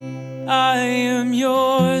I am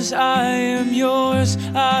yours, I am yours,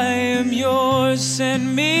 I am yours,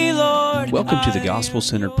 send me, Lord. Welcome to the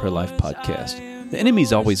Gospel-Centered Pro-Life Podcast. The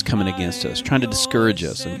enemy's always coming against us, trying to discourage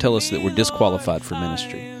us and tell us that we're disqualified for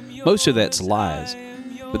ministry. Most of that's lies,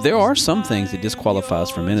 but there are some things that disqualify us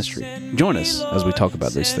for ministry. Join us as we talk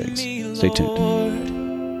about these things. Stay tuned.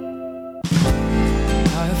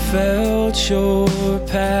 I felt your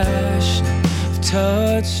passion, I've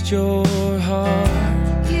touched your heart.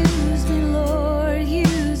 Use me, Lord,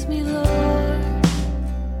 use me, Lord.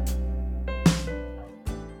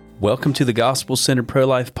 Welcome to the Gospel-Centered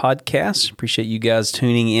Pro-Life Podcast. Appreciate you guys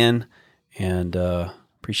tuning in and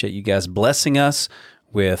appreciate you guys blessing us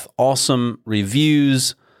with awesome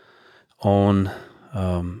reviews on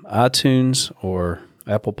iTunes or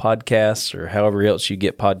Apple Podcasts or however else you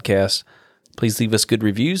get podcasts. Please leave us good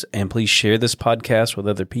reviews and please share this podcast with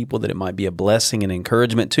other people that it might be a blessing and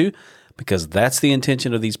encouragement to, because that's the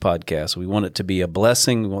intention of these podcasts. We want it to be a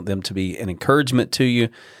blessing. We want them to be an encouragement to you,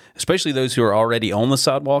 especially those who are already on the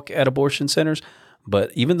sidewalk at abortion centers,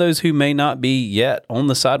 but even those who may not be yet on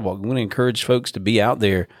the sidewalk. We want to encourage folks to be out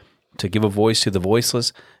there to give a voice to the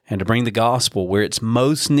voiceless and to bring the gospel where it's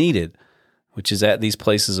most needed, which is at these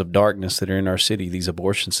places of darkness that are in our city, these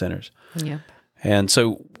abortion centers. Yep. And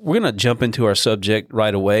so we're going to jump into our subject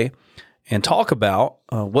right away and talk about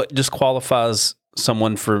what disqualifies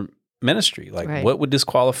someone for ministry. Like, Right. What would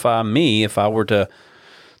disqualify me if I were to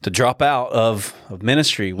drop out of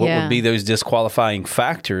ministry? What would be those disqualifying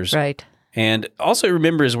factors? Right. And also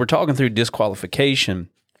remember, as we're talking through disqualification,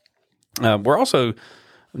 we're also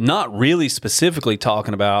not really specifically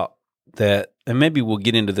talking about that, and maybe we'll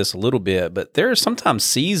get into this a little bit, but there are sometimes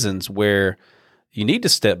seasons where you need to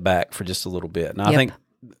step back for just a little bit. And I think,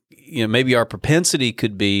 maybe our propensity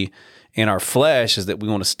could be in our flesh is that we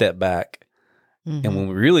want to step back, and when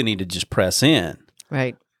we really need to just press in.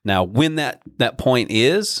 Right. Now, when that point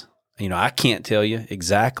is, I can't tell you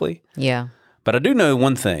exactly. Yeah. But I do know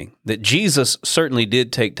one thing, that Jesus certainly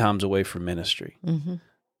did take times away from ministry. Mm-hmm.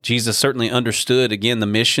 Jesus certainly understood, again, the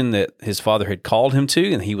mission that his Father had called him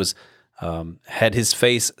to, and he was had his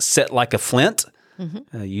face set like a flint,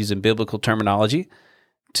 using biblical terminology,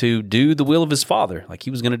 to do the will of his Father. Like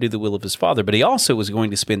he was going to do the will of his Father, but he also was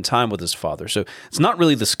going to spend time with his Father. So it's not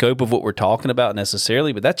really the scope of what we're talking about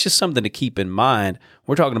necessarily, but that's just something to keep in mind.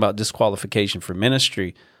 We're talking about disqualification for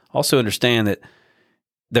ministry. Also understand that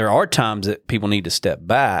there are times that people need to step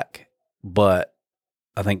back, but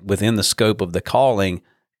I think within the scope of the calling,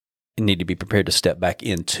 you need to be prepared to step back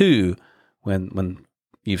into when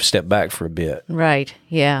you've stepped back for a bit. Right.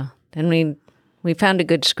 Yeah. And we found a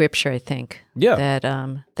good scripture, I think. Yeah.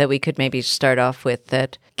 That we could maybe start off with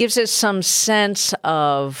that gives us some sense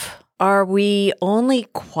of, are we only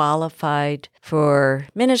qualified for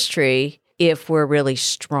ministry if we're really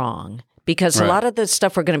strong? Because a lot of the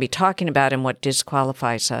stuff we're going to be talking about and what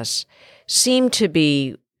disqualifies us seem to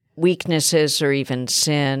be weaknesses or even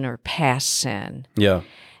sin or past sin. Yeah.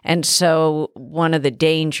 And so one of the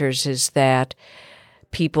dangers is that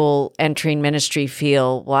people entering ministry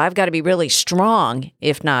feel, well, I've got to be really strong,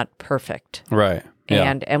 if not perfect. Right.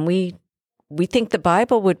 Yeah. And we think the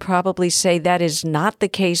Bible would probably say that is not the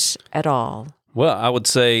case at all. Well, I would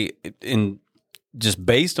say, just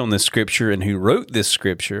based on this scripture and who wrote this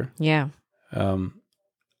scripture, Yeah.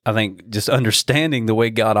 I think just understanding the way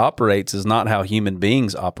God operates is not how human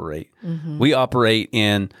beings operate. Mm-hmm. We operate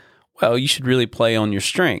in, well, you should really play on your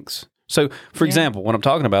strengths. So, for example, what I'm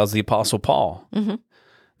talking about is the Apostle Paul. Mm-hmm.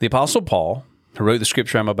 The Apostle Paul, who wrote the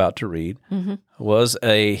scripture I'm about to read, was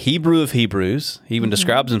a Hebrew of Hebrews. He even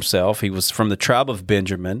describes himself. He was from the tribe of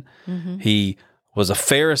Benjamin. He was a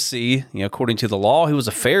Pharisee. According to the law, he was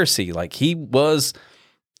a Pharisee. Like, he was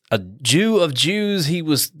a Jew of Jews. He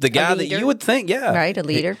was the guy that you would think, Right, a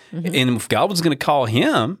leader. And if God was going to call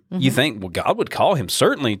him, you think, well, God would call him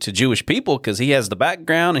certainly to Jewish people because he has the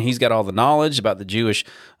background and he's got all the knowledge about the Jewish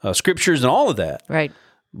scriptures and all of that. Right.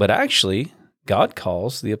 But actually, God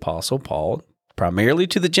calls the Apostle Paul primarily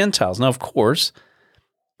to the Gentiles. Now, of course,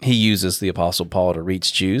 he uses the Apostle Paul to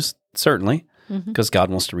reach Jews, certainly, because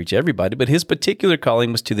God wants to reach everybody. But his particular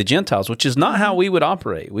calling was to the Gentiles, which is not how we would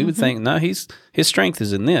operate. We would think, no, his strength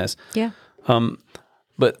is in this. Yeah.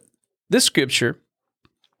 But this scripture,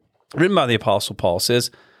 written by the Apostle Paul,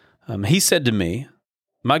 says, he said to me,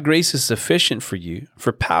 my grace is sufficient for you,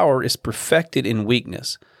 for power is perfected in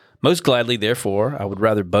weakness. Most gladly, therefore, I would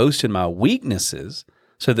rather boast in my weaknesses,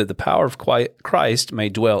 so that the power of Christ may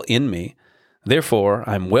dwell in me. Therefore,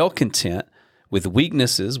 I am well content with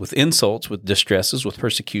weaknesses, with insults, with distresses, with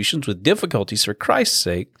persecutions, with difficulties for Christ's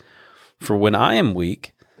sake. For when I am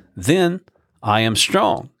weak, then I am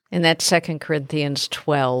strong. And that's 2 Corinthians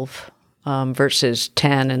 12. verses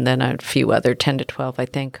 10, and then a few other 10 to 12, I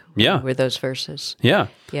think, Yeah. were those verses. Yeah.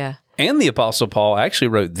 Yeah. And the Apostle Paul actually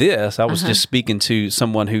wrote this. I was just speaking to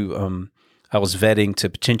someone who I was vetting to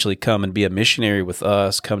potentially come and be a missionary with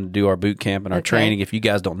us, come to do our boot camp and our training. If you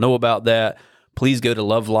guys don't know about that, please go to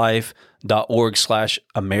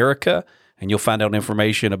lovelife.org/America, and you'll find out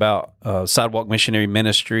information about Sidewalk Missionary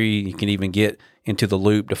Ministry. You can even get into the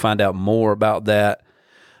loop to find out more about that.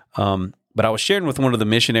 But I was sharing with one of the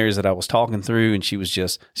missionaries that I was talking through, and she's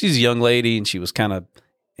a young lady, and she was kind of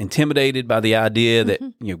intimidated by the idea that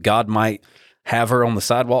God might have her on the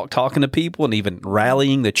sidewalk talking to people and even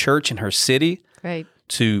rallying the church in her city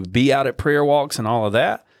to be out at prayer walks and all of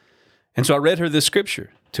that. And so I read her this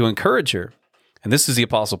scripture to encourage her. And this is the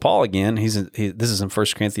Apostle Paul again. This is in 1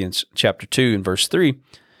 Corinthians chapter 2 and verse 3.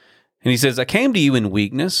 And he says, I came to you in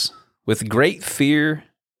weakness with great fear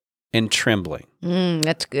and trembling.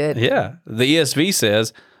 That's good. Yeah. The ESV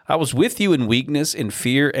says, I was with you in weakness, in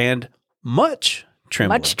fear, and much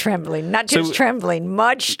trembling. Much trembling. Not just trembling,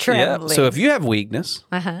 much trembling. Yeah. So if you have weakness,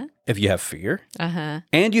 if you have fear,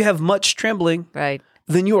 and you have much trembling,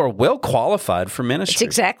 then you are well qualified for ministry. It's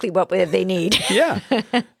exactly what they need. Yeah.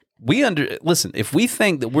 Listen, if we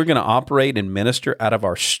think that we're going to operate and minister out of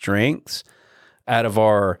our strengths, out of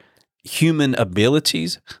our human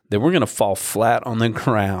abilities, then we're going to fall flat on the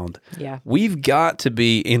ground. Yeah. We've got to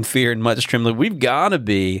be in fear and much trembling. We've got to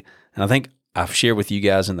be, and I think I've shared with you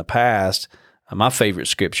guys in the past, my favorite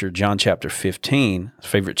scripture, John chapter 15,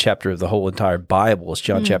 favorite chapter of the whole entire Bible is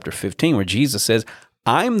John chapter 15, where Jesus says,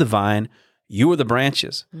 I am the vine, you are the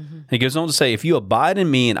branches. And he goes on to say, if you abide in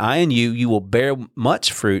me and I in you, you will bear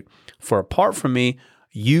much fruit, for apart from me,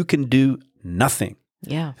 you can do nothing.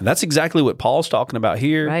 Yeah. And that's exactly what Paul's talking about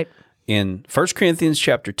here. Right. In 1 Corinthians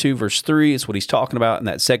chapter 2, verse 3, it's what he's talking about in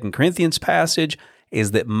that 2 Corinthians passage,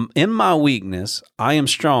 is that in my weakness, I am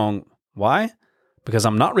strong. Why? Because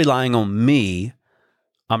I'm not relying on me,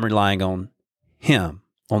 I'm relying on him,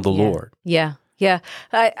 on the Lord. Yeah.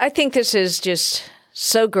 I think this is just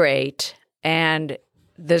so great, and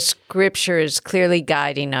the scripture is clearly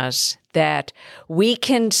guiding us that we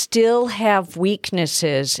can still have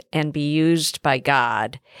weaknesses and be used by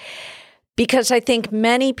God. Because I think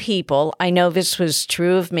many people, I know this was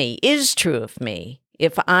true of me, is true of me,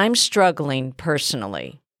 if I'm struggling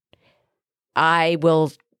personally, I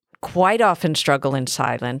will quite often struggle in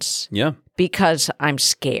silence. Yeah. Because I'm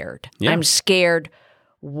scared. Yeah. I'm scared.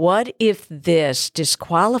 What if this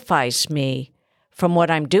disqualifies me from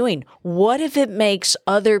what I'm doing? What if it makes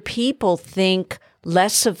other people think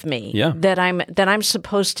less of me? Yeah. That I'm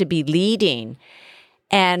supposed to be leading,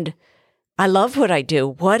 and I love what I do.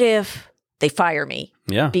 What if they fire me?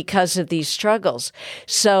 Yeah. Because of these struggles.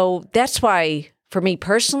 So that's why, for me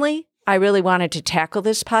personally, I really wanted to tackle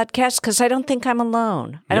this podcast because I don't think I'm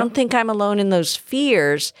alone. I don't think I'm alone in those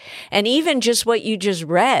fears. And even just what you just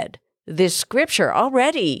read, this scripture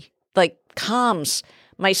already calms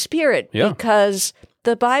my spirit because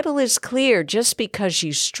the Bible is clear. Just because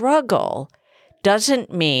you struggle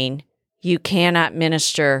doesn't mean you cannot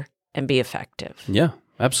minister and be effective. Yeah,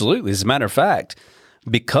 absolutely. As a matter of fact,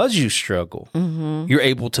 because you struggle, you're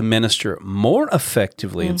able to minister more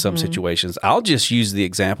effectively in some situations. I'll just use the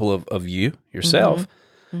example of you yourself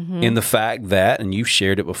in the fact that, and you've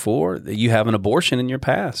shared it before, that you have an abortion in your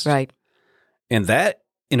past. Right. And that,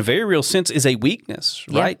 in a very real sense, is a weakness,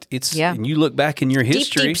 right? And you look back in your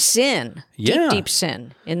history. Deep sin. Yeah. Deep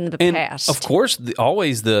sin in the past. Of course,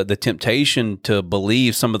 always the temptation to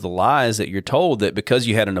believe some of the lies that you're told that because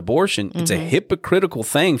you had an abortion, it's a hypocritical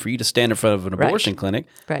thing for you to stand in front of an abortion clinic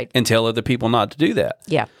and tell other people not to do that.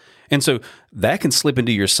 Yeah. And so that can slip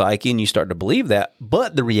into your psyche and you start to believe that.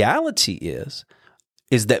 But the reality is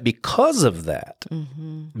that because of that,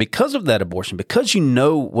 because of that abortion, because you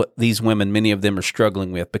know what these women, many of them are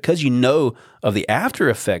struggling with, because you know of the after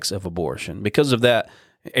effects of abortion, because of that,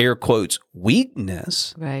 air quotes,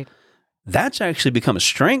 weakness, that's actually become a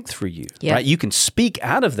strength for you, right? You can speak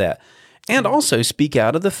out of that and also speak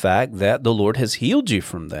out of the fact that the Lord has healed you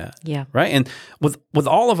from that, right? And with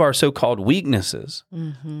all of our so-called weaknesses,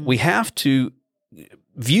 we have to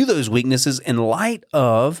view those weaknesses in light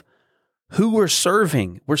of who we're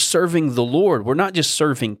serving. We're serving the Lord. We're not just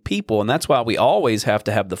serving people. And that's why we always have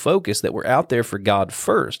to have the focus that we're out there for God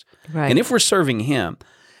first. Right. And if we're serving Him,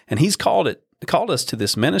 and He's called us to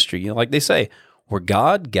this ministry, like they say, where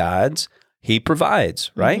God guides, He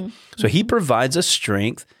provides, right? So He provides us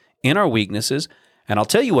strength in our weaknesses. And I'll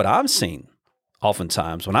tell you what I've seen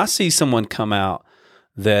oftentimes. When I see someone come out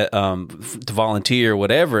that to volunteer or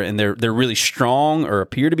whatever, and they're really strong or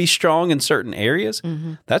appear to be strong in certain areas,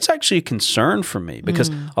 that's actually a concern for me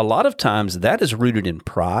because a lot of times that is rooted in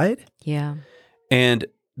pride. Yeah. And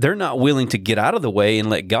they're not willing to get out of the way and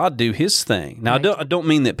let God do His thing. Now, I don't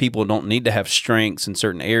mean that people don't need to have strengths in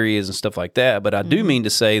certain areas and stuff like that, but I do mean to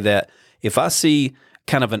say that if I see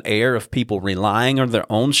kind of an air of people relying on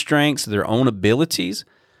their own strengths, their own abilities,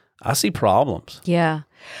 I see problems. Yeah.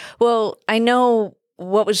 Well, I know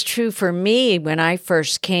what was true for me when I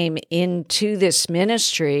first came into this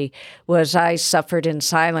ministry was I suffered in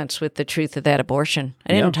silence with the truth of that abortion.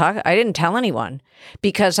 I didn't tell anyone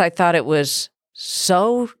because I thought it was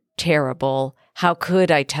so terrible. How could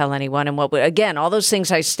I tell anyone? And what would, again, all those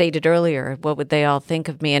things I stated earlier, what would they all think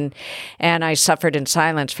of me? And I suffered in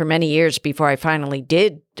silence for many years before I finally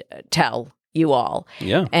did tell you all.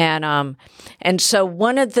 Yeah. And so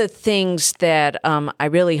one of the things that I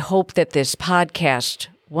really hope that this podcast,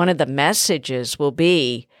 one of the messages will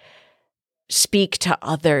be, speak to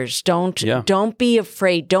others. Don't be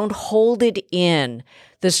afraid. Don't hold it in,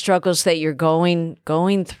 the struggles that you're going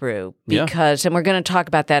through, because, and we're going to talk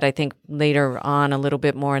about that, I think, later on a little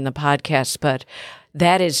bit more in the podcast, but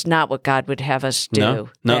that is not what God would have us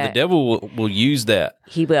do. No, the devil will use that.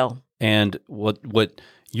 He will. And what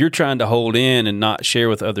you're trying to hold in and not share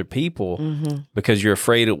with other people because you're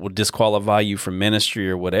afraid it will disqualify you from ministry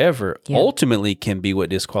or whatever, ultimately can be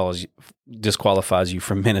what disqualifies you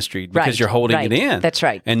from ministry because you're holding it in. That's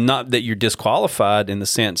right. And not that you're disqualified in the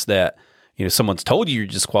sense that, you know, someone's told you you're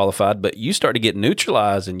disqualified, but you start to get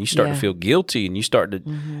neutralized and you start to feel guilty and you start to,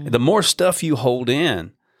 the more stuff you hold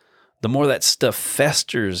in, the more that stuff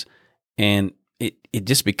festers and it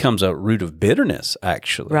just becomes a root of bitterness,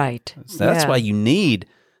 actually. Right. So that's why you need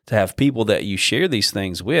to have people that you share these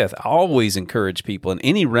things with. I always encourage people in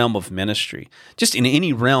any realm of ministry, just in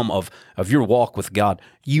any realm of your walk with God,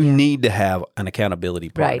 you need to have an accountability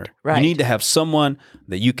partner. Right. You need to have someone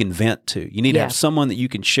that you can vent to. You need to have someone that you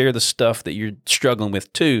can share the stuff that you're struggling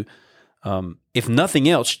with too. If nothing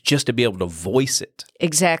else, just to be able to voice it.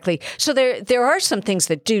 Exactly. So there are some things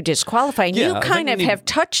that do disqualify, and you kind of have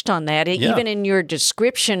touched on that, even in your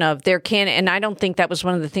description of there can, and I don't think that was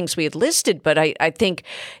one of the things we had listed, but I think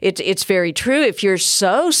it's very true. If you're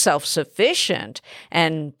so self-sufficient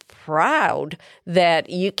and proud that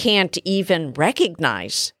you can't even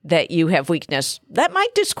recognize that you have weakness, that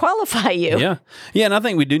might disqualify you. Yeah, and I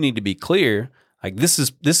think we do need to be clear. Like this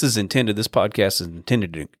is intended. This podcast is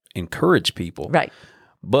intended to encourage people, right?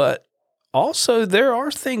 But also, there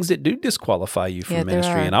are things that do disqualify you from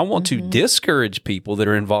ministry, and I want to discourage people that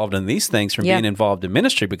are involved in these things from being involved in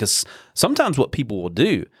ministry because sometimes what people will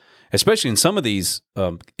do, especially in some of these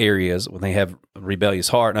areas when they have a rebellious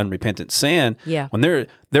heart, unrepentant sin, when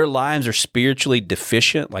their lives are spiritually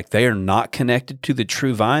deficient, like they are not connected to the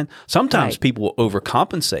true vine, sometimes people will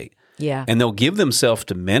overcompensate, and they'll give themselves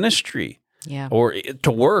to ministry. Or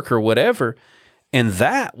to work or whatever, and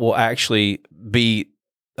that will actually be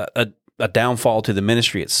a downfall to the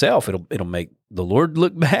ministry itself. It'll make the Lord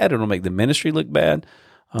look bad. It'll make the ministry look bad.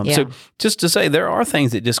 So just to say, there are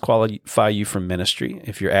things that disqualify you from ministry.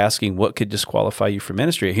 If you're asking what could disqualify you from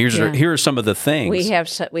ministry, here are some of the things. We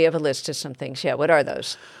have a list of some things. Yeah, what are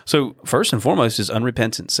those? So first and foremost is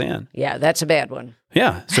unrepentant sin. Yeah, that's a bad one.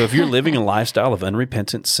 Yeah. So if you're living a lifestyle of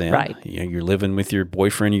unrepentant sin, you're living with your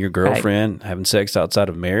boyfriend or your girlfriend, having sex outside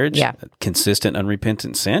of marriage, consistent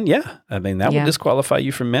unrepentant sin, I mean, that will disqualify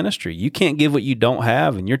you from ministry. You can't give what you don't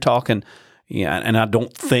have, and you're talking, and I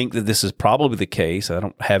don't think that this is probably the case. I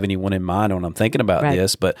don't have anyone in mind when I'm thinking about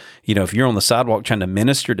this, but, if you're on the sidewalk trying to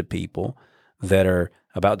minister to people that are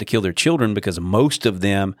about to kill their children because most of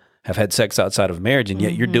them have had sex outside of marriage, and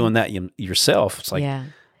yet you're doing that yourself, it's like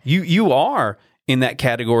you are in that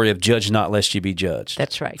category of judge not lest you be judged.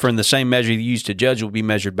 That's right. For in the same measure you use to judge will be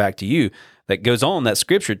measured back to you. That goes on, that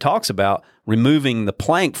scripture talks about removing the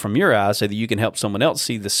plank from your eye so that you can help someone else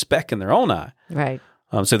see the speck in their own eye. Right.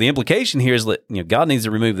 So the implication here is that God needs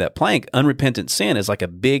to remove that plank. Unrepentant sin is like a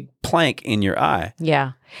big plank in your eye.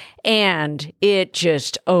 Yeah. And it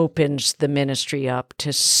just opens the ministry up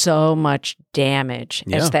to so much damage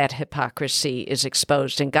as that hypocrisy is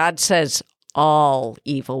exposed. And God says all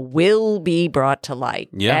evil will be brought to light.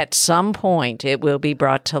 Yeah. At some point, it will be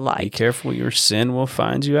brought to light. Be careful, your sin will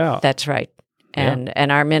find you out. That's right.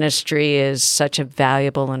 And our ministry is such a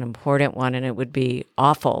valuable and important one, and it would be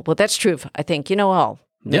awful. Well, that's true, I think, all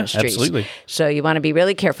ministries. Yeah, absolutely. So you want to be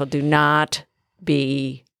really careful. Do not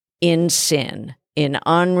be in sin, in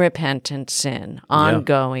unrepentant sin,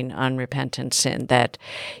 ongoing unrepentant sin, that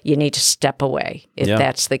you need to step away if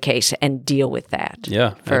that's the case and deal with that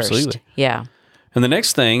first. Absolutely. Yeah. And the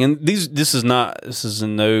next thing, and this is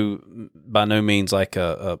by no means like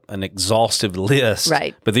an exhaustive list,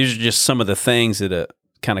 Right. but these are just some of the things that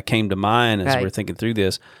kind of came to mind as Right. we're thinking through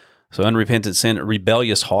this. So unrepentant sin, a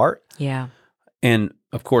rebellious heart. Yeah. And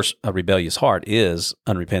of course, a rebellious heart is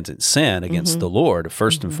unrepentant sin against the Lord,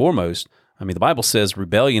 first and foremost. I mean, the Bible says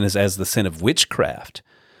rebellion is as the sin of witchcraft.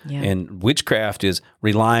 Yeah. And witchcraft is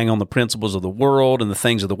relying on the principles of the world and the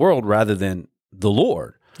things of the world rather than the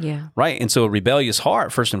Lord. Yeah. Right. And so a rebellious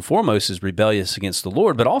heart, first and foremost, is rebellious against the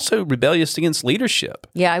Lord, but also rebellious against leadership.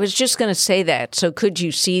 Yeah, I was just going to say that. So could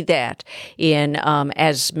you see that in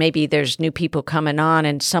as maybe there's new people coming on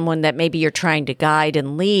and someone that maybe you're trying to guide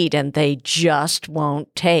and lead and they just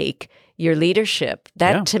won't take your leadership?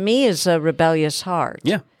 That to me is a rebellious heart.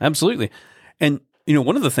 Yeah, absolutely. And,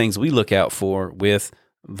 one of the things we look out for with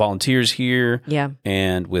volunteers here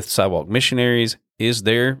and with sidewalk missionaries is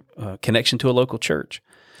their connection to a local church.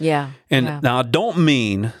 Yeah. And now I don't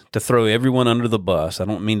mean to throw everyone under the bus. I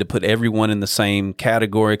don't mean to put everyone in the same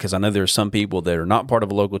category, because I know there are some people that are not part of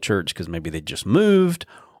a local church because maybe they just moved,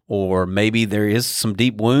 or maybe there is some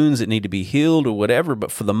deep wounds that need to be healed or whatever.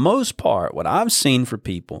 But for the most part, what I've seen for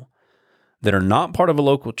people that are not part of a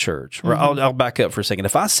local church, or I'll back up for a second.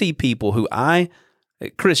 If I see people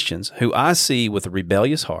Christians who I see with a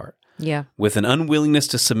rebellious heart, with an unwillingness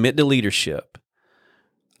to submit to leadership,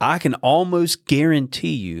 I can almost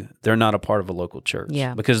guarantee you they're not a part of a local church.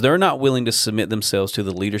 Yeah. Because they're not willing to submit themselves to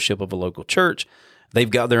the leadership of a local church. They've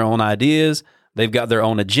got their own ideas. They've got their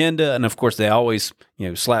own agenda. And of course, they always,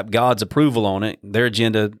 slap God's approval on it. Their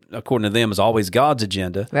agenda, according to them, is always God's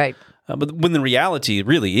agenda. Right. But when the reality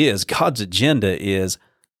really is, God's agenda is,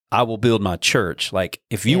 I will build my church. Like,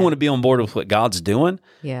 if you want to be on board with what God's doing,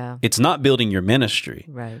 it's not building your ministry.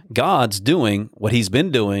 Right. God's doing what he's been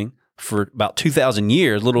doing for about 2,000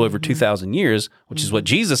 years, a little over 2,000 years, which is what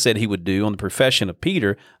Jesus said he would do on the profession of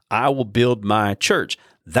Peter. I will build my church.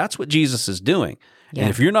 That's what Jesus is doing. Yeah. And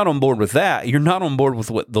if you're not on board with that, you're not on board with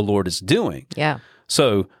what the Lord is doing. Yeah.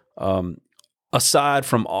 So aside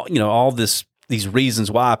from all these reasons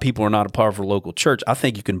why people are not a part of a local church, I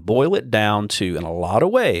think you can boil it down to, in a lot of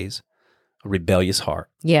ways, a rebellious heart.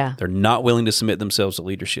 Yeah. They're not willing to submit themselves to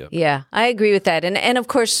leadership. Yeah, I agree with that. And of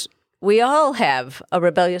course, we all have a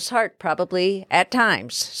rebellious heart, probably at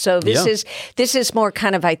times. So this is more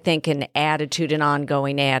kind of, I think, an attitude, an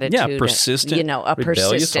ongoing attitude. Yeah, persistent, a rebellious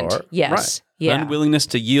persistent heart. Yes, right. yeah, Unwillingness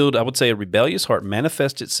to yield. I would say a rebellious heart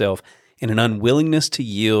manifests itself in an unwillingness to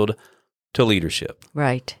yield to leadership.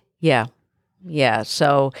 Right. Yeah. Yeah.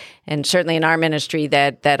 So, and certainly in our ministry,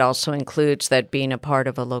 that also includes that being a part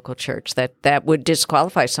of a local church. That would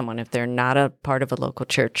disqualify someone if they're not a part of a local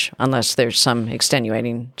church, unless there's some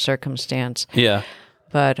extenuating circumstance. Yeah.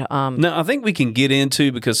 But now, I think we can get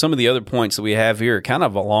into, because some of the other points that we have here are kind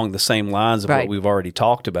of along the same lines of what we've already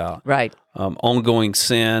talked about. Right. Ongoing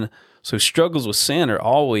sin. So struggles with sin are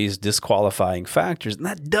always disqualifying factors. And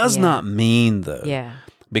that does not mean, though,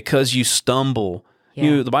 because you stumble.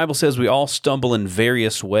 The Bible says we all stumble in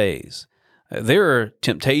various ways. There are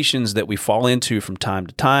temptations that we fall into from time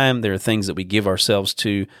to time. There are things that we give ourselves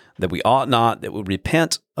to that we ought not, that we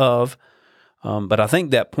repent of. But I think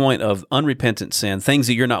that point of unrepentant sin, things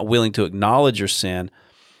that you're not willing to acknowledge your sin,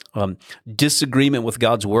 disagreement with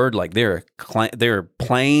God's word, like there are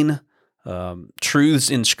plain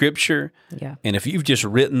truths in Scripture, and if you've just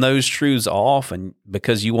written those truths off, and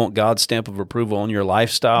because you want God's stamp of approval on your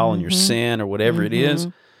lifestyle and your sin or whatever it is,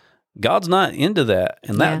 God's not into that,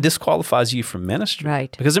 and that disqualifies you from ministry.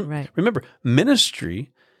 Right. Because remember,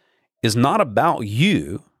 ministry is not about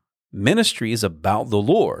you. Ministry is about the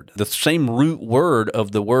Lord. The same root word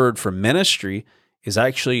of the word for ministry is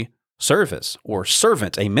actually service or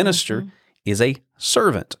servant. A minister is a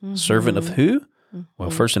servant. Servant of who? Well,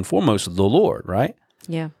 first and foremost, the Lord, right?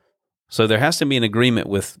 Yeah. So there has to be an agreement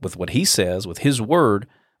with what he says, with his word,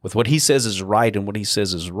 with what he says is right and what he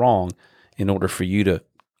says is wrong, in order for you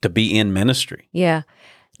to be in ministry. Yeah.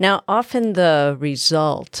 Now, often the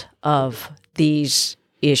result of these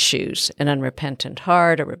issues, an unrepentant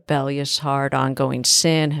heart, a rebellious heart, ongoing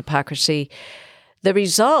sin, hypocrisy, the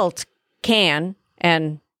result can,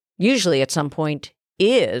 and usually at some point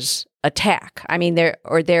is, attack. I mean, there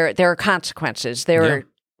are consequences. There are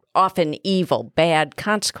often evil, bad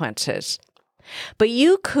consequences. But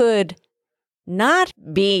you could not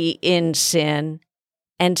be in sin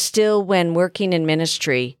and still, when working in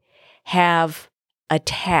ministry, have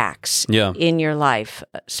attacks in your life,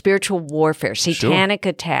 spiritual warfare, satanic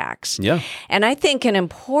attacks. Yeah. And I think an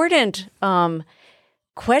important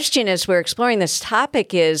question as we're exploring this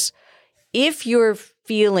topic is, if you're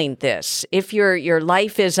feeling this, if your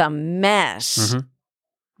life is a mess,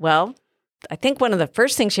 well, I think one of the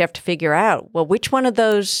first things you have to figure out, well, which one of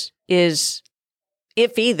those is,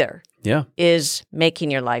 if either, Yeah. is making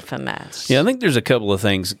your life a mess? Yeah, I think there's a couple of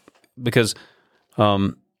things because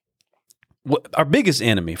our biggest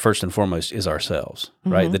enemy, first and foremost, is ourselves,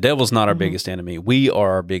 right? The devil's not our biggest enemy. We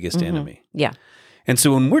are our biggest enemy. Yeah. And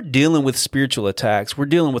so when we're dealing with spiritual attacks, we're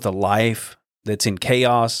dealing with a life that's in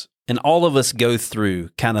chaos, and all of us go through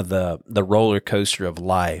kind of the roller coaster of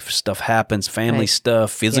life. Stuff happens, family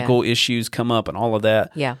stuff, physical issues come up and all of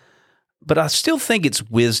that. Yeah. But I still think it's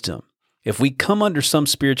wisdom. If we come under some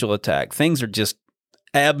spiritual attack, things are just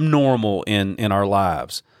abnormal in our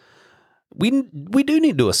lives. We do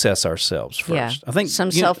need to assess ourselves first. Yeah. I think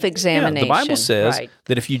Some self-examination. the Bible says Right.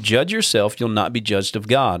 that if you judge yourself, you'll not be judged of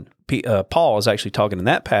God. Paul is actually talking in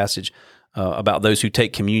that passage about those who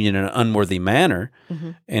take communion in an unworthy manner.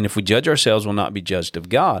 And if we judge ourselves, we'll not be judged of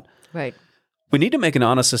God. Right. We need to make an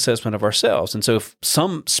honest assessment of ourselves. And so if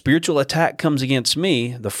some spiritual attack comes against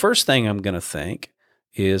me, the first thing I'm going to think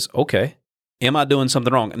is, okay, am I doing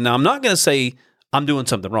something wrong? Now, I'm not going to say I'm doing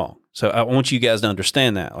something wrong. So I want you guys to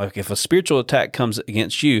understand that. Like if a spiritual attack comes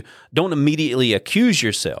against you, don't immediately accuse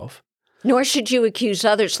yourself. Nor should you accuse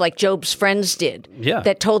others like Job's friends did. Yeah.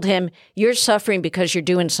 That told him, you're suffering because you're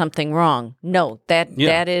doing something wrong. No, that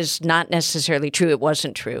is not necessarily true. It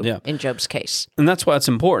wasn't true in Job's case. And that's why it's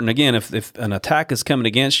important. Again, if an attack is coming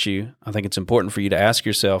against you, I think it's important for you to ask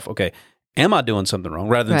yourself, okay, am I doing something wrong?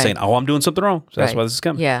 Rather than saying, oh, I'm doing something wrong. So that's why this is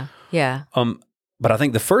coming. Yeah, yeah. But I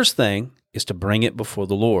think the first thing is to bring it before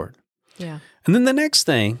the Lord. Yeah. And then the next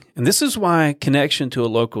thing, and this is why connection to a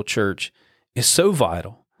local church is so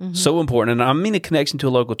vital, so important. And I mean a connection to a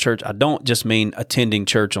local church, I don't just mean attending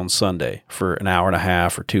church on Sunday for an hour and a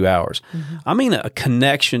half or 2 hours. I mean a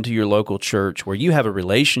connection to your local church where you have a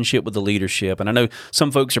relationship with the leadership. And I know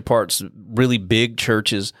some folks are parts of really big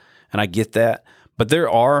churches, and I get that. But there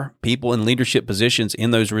are people in leadership positions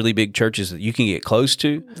in those really big churches that you can get close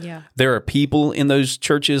to. Yeah. There are people in those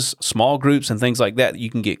churches, small groups and things like that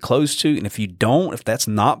you can get close to. And if that's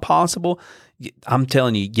not possible, I'm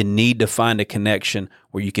telling you, you need to find a connection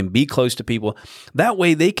where you can be close to people. That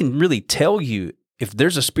way they can really tell you if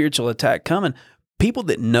there's a spiritual attack coming. People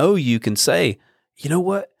that know you can say, you know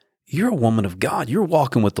what? You're a woman of God. You're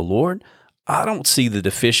walking with the Lord. I don't see the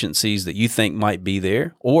deficiencies that you think might be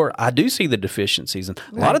there, or I do see the deficiencies. And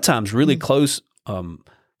a lot of times really close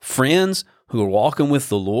friends who are walking with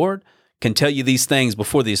the Lord can tell you these things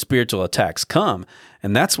before these spiritual attacks come.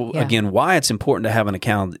 And that's, again, why it's important to have an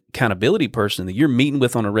accountability person that you're meeting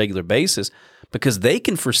with on a regular basis, because they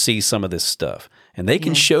can foresee some of this stuff and they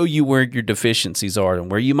can show you where your deficiencies are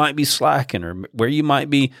and where you might be slacking or where you might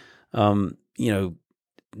be,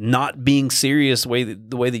 not being serious the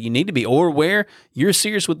way that you need to be, or where you're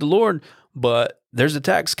serious with the Lord, but there's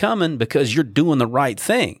attacks coming because you're doing the right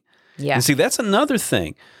thing. Yeah. And see, that's another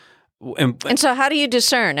thing. And so how do you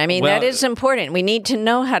discern? I mean, that is important. We need to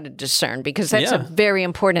know how to discern because that's a very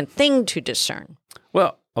important thing to discern.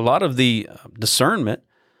 Well, a lot of the discernment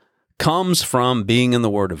comes from being in the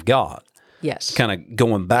Word of God. Yes. Kind of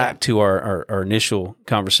going back to our initial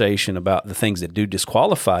conversation about the things that do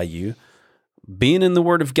disqualify you, being in the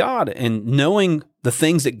Word of God and knowing the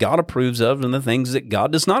things that God approves of and the things that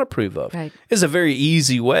God does not approve of is a very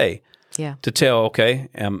easy way to tell, okay,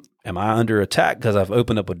 am I under attack because I've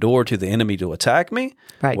opened up a door to the enemy to attack me?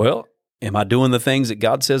 Right. Well, am I doing the things that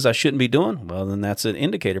God says I shouldn't be doing? Well, then that's an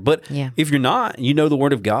indicator. But if you're not, you know the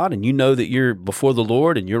Word of God and you know that you're before the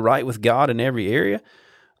Lord and you're right with God in every area,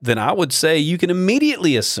 then I would say you can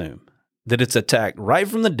immediately assume that it's attacked right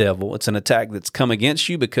from the devil. It's an attack that's come against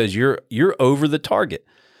you because you're over the target.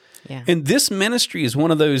 Yeah. And this ministry is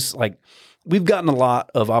one of those, like, we've gotten a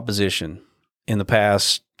lot of opposition in the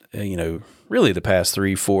past, really the past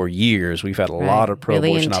 3-4 years. We've had a lot of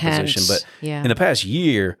pro-abortion opposition. But in the past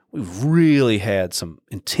year, we've really had some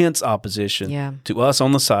intense opposition to us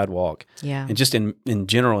on the sidewalk and just in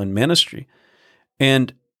general in ministry.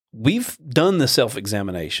 And we've done the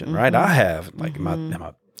self-examination, right? I have. Like, am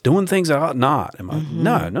I doing things I ought not? Am I?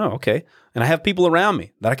 No, okay. And I have people around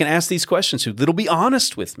me that I can ask these questions to that'll be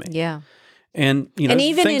honest with me. Yeah. And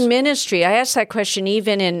even in ministry, I ask that question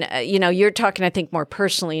even in, you're talking, I think, more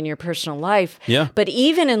personally in your personal life. Yeah. But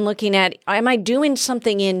even in looking at, am I doing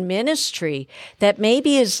something in ministry that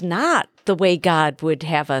maybe is not the way God would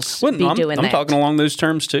have us be doing that? I'm talking along those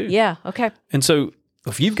terms too. Yeah, okay. And so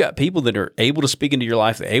if you've got people that are able to speak into your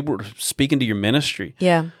life, they're able to speak into your ministry,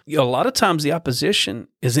 a lot of times the opposition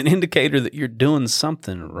is an indicator that you're doing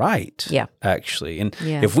something right, actually. And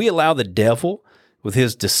if we allow the devil with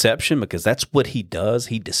his deception, because that's what he does,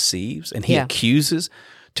 he deceives and he accuses,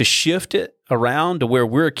 to shift it around to where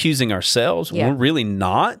we're accusing ourselves when we're really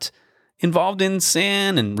not, involved in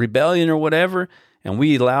sin and rebellion or whatever, and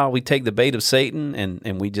we take the bait of Satan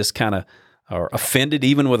and we just kind of are offended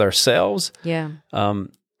even with ourselves, this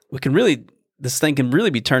thing can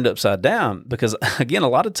really be turned upside down, because again, a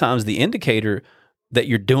lot of times the indicator that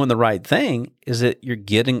you're doing the right thing is that you're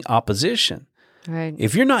getting opposition. Right.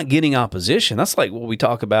 If you're not getting opposition, that's like what we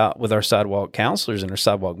talk about with our sidewalk counselors and our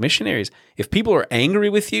sidewalk missionaries. If people are angry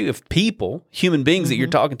with you, human beings that you're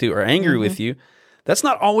talking to are angry with you, that's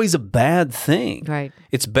not always a bad thing. Right.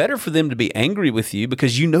 It's better for them to be angry with you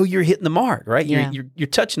because you know you're hitting the mark, right? Yeah. You're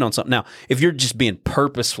touching on something. Now, if you're just being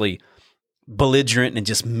purposefully belligerent and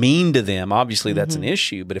just mean to them, obviously that's an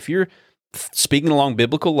issue. But if you're speaking along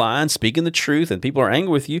biblical lines, speaking the truth, and people are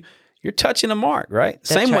angry with you, you're touching a mark, right?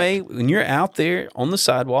 Same way when you're out there on the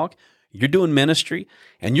sidewalk, you're doing ministry,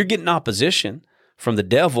 and you're getting opposition from the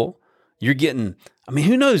devil. You're getting,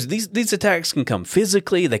 who knows? These attacks can come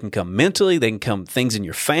physically, they can come mentally, they can come things in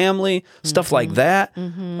your family, stuff like that.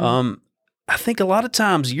 I think a lot of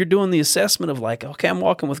times you're doing the assessment of like, okay, I'm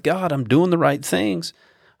walking with God, I'm doing the right things.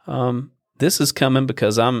 This is coming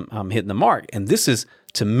because I'm hitting the mark. And this is,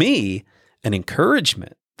 to me, an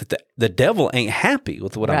encouragement that the devil ain't happy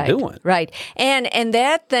with what I'm doing. Right. And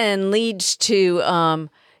that then leads to,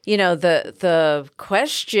 the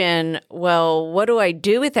question, well, what do I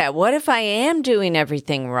do with that? What if I am doing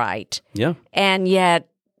everything right? Yeah. And yet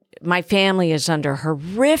my family is under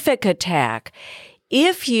horrific attack.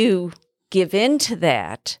 If you give in to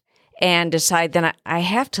that and decide then I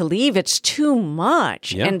have to leave, it's too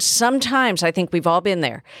much. Yeah. And sometimes, I think we've all been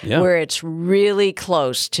there, where it's really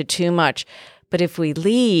close to too much. But if we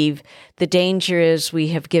leave, the danger is we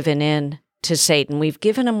have given in to Satan. We've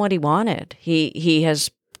given him what he wanted. He has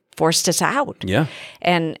forced us out. Yeah.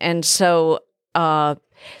 And so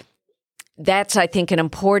that's, I think, an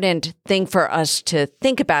important thing for us to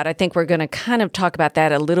think about. I think we're going to kind of talk about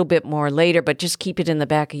that a little bit more later, but just keep it in the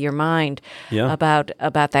back of your mind about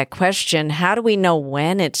that question. How do we know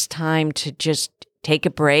when it's time to just take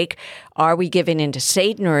a break? Are we giving in to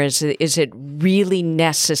Satan, or is it really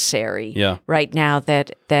necessary right now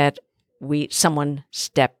that someone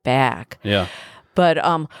step back? Yeah. But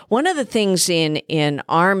one of the things in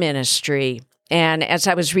our ministry, and as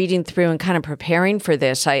I was reading through and kind of preparing for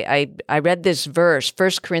this, I read this verse,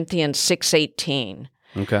 1 Corinthians 6:18.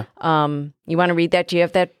 Okay. You want to read that? Do you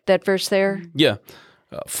have that verse there? Yeah.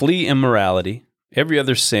 Flee immorality. Every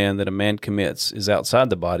other sin that a man commits is outside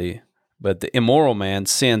the body, but the immoral man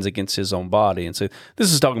sins against his own body. And so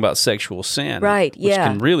this is talking about sexual sin. Right, which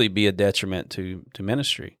can really be a detriment to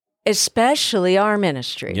ministry. Especially our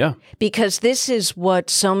ministry. Yeah. Because this is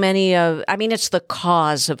what so many it's the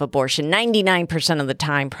cause of abortion. 99% of the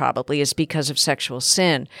time probably is because of sexual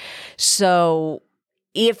sin. So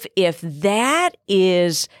if that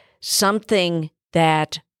is something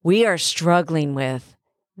that we are struggling with,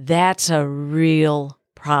 that's a real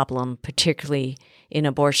problem, particularly in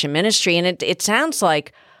abortion ministry. And it sounds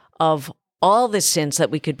like of all the sins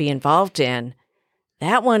that we could be involved in,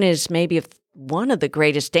 that one is maybe one of the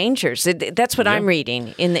greatest dangers. That's what I'm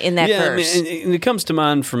reading in that verse. And it comes to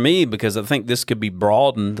mind for me because I think this could be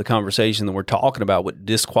broadened, the conversation that we're talking about, what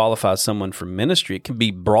disqualifies someone from ministry. It can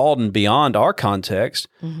be broadened beyond our context,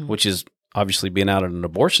 which is obviously being out at an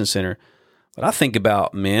abortion center. But I think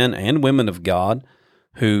about men and women of God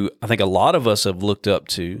who I think a lot of us have looked up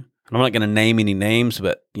to. I'm not going to name any names,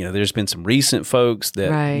 but there's been some recent folks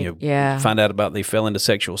that find out about they fell into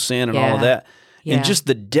sexual sin and all of that. Yeah. And just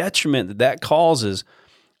the detriment that causes,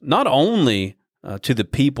 not only to the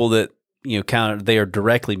people that they are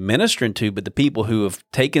directly ministering to, but the people who have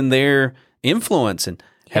taken their influence and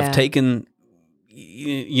have taken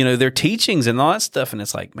their teachings and all that stuff. And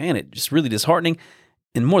it's like, man, it's just really disheartening.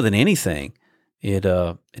 And more than anything, it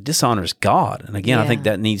dishonors God. And again, I think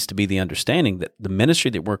that needs to be the understanding that the ministry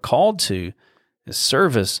that we're called to is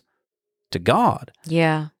service to God.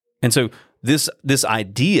 Yeah. And so this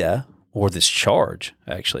idea, or this charge,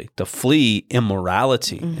 actually, to flee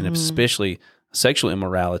immorality, and especially sexual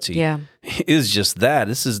immorality, is just that.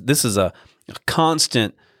 This is a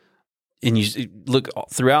constant, and you look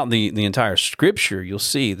throughout the entire Scripture, you'll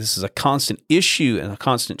see this is a constant issue and a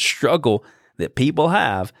constant struggle that people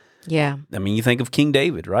have. Yeah. You think of King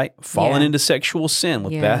David, right? Falling into sexual sin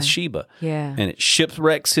with Bathsheba. Yeah. And it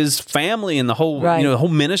shipwrecks his family and the whole, the whole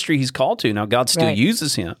ministry he's called to. Now, God still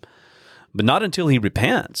uses him, but not until he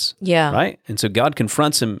repents. Yeah. Right? And so God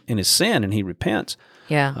confronts him in his sin and he repents.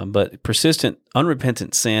 Yeah. But persistent,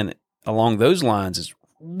 unrepentant sin along those lines is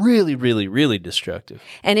really, really, really destructive.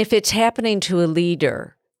 And if it's happening to a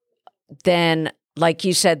leader, then, like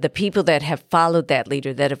you said, the people that have followed that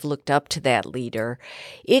leader, that have looked up to that leader,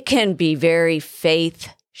 it can be very faith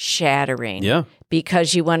shattering. Yeah.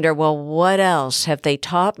 Because you wonder, well, what else have they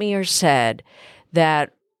taught me or said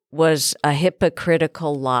that was a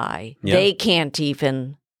hypocritical lie? Yeah. They can't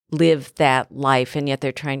even live that life, and yet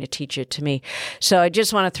they're trying to teach it to me. So I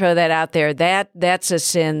just want to throw that out there. That's a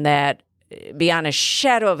sin that, beyond a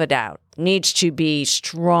shadow of a doubt, needs to be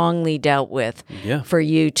strongly dealt with Yeah. for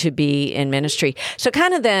you to be in ministry. So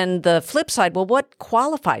kind of then the flip side, well, what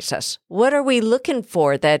qualifies us? What are we looking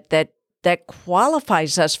for that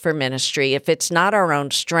qualifies us for ministry? If it's not our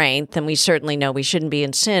own strength, then we certainly know we shouldn't be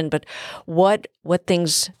in sin, but what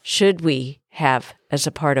things should we have as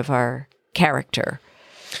a part of our character?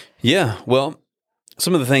 Yeah, well,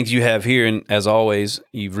 some of the things you have here, and as always,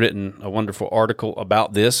 you've written a wonderful article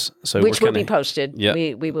about this. So Which we're will be kinda, posted. Yeah.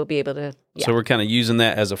 We will be able to, yeah. So we're kind of using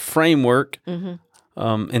that as a framework. Mm-hmm.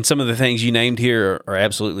 And some of the things you named here are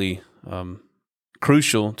absolutely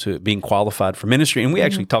crucial to being qualified for ministry. And we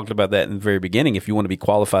actually talked about that in the very beginning. If you want to be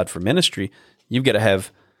qualified for ministry, you've got to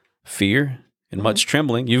have fear and much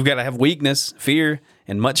trembling. You've got to have weakness, fear,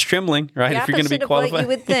 and much trembling, right? The If you're going to be opposite of qualified. what you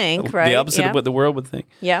would think, right? The opposite Yeah. of what the world would think.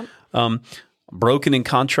 Yeah. Broken and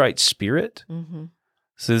contrite spirit.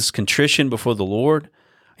 So this contrition before the Lord.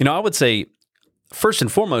 You know, I would say, first and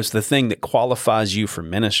foremost, the thing that qualifies you for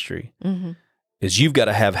ministry is you've got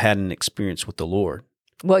to have had an experience with the Lord.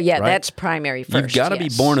 Well, yeah, Right? that's primary first. You've got to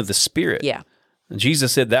yes. be born of the Spirit. Yeah. And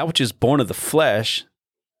Jesus said, that which is born of the flesh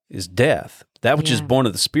is death. That which is Yeah. born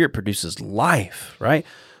of the Spirit produces life, right?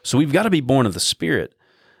 So we've got to be born of the Spirit.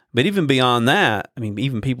 But even beyond that, I mean,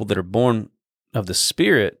 even people that are born of the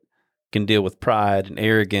Spirit can deal with pride and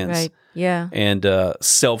arrogance Right. Yeah. and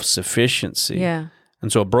self-sufficiency. Yeah.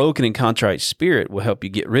 And so a broken and contrite spirit will help you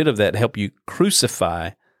get rid of that, help you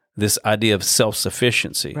crucify this idea of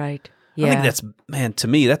self-sufficiency. Right. Yeah. I think that's, man, to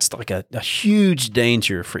me, that's like a huge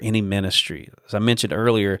danger for any ministry. As I mentioned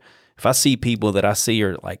earlier, if I see people that I see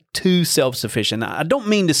are like too self-sufficient, I don't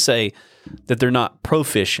mean to say that they're not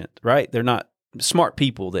proficient, right? They're not smart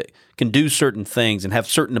people that can do certain things and have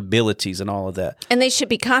certain abilities and all of that. And they should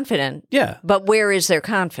be confident. Yeah. But where is their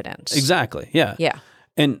confidence? Exactly. Yeah. Yeah.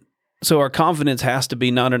 And so our confidence has to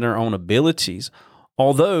be not in our own abilities,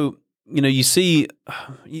 although, you know, you see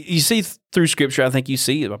through Scripture, I think you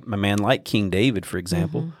see a man like King David, for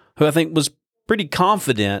example, who I think was pretty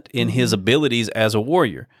confident in his abilities as a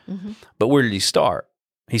warrior. But where did he start?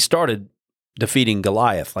 He started defeating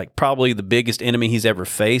Goliath, like probably the biggest enemy he's ever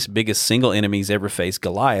faced, biggest single enemy he's ever faced,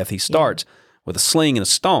 Goliath. He starts with a sling and a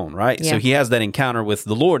stone, right? Yeah. So he has that encounter with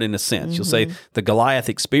the Lord in a sense. You'll say the Goliath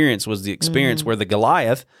experience was the experience where the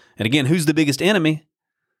Goliath, and again, who's the biggest enemy?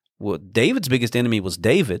 Well, David's biggest enemy was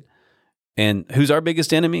David. And who's our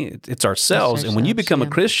biggest enemy? It's ourselves. And when you ourselves, become a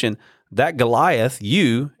yeah. Christian, that Goliath,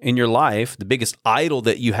 you in your life, the biggest idol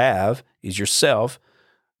that you have is yourself.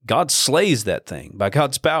 God slays that thing. By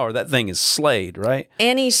God's power, that thing is slayed, right?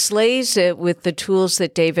 And he slays it with the tools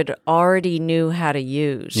that David already knew how to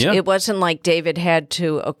use. Yeah. It wasn't like David had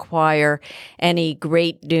to acquire any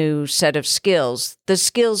great new set of skills. The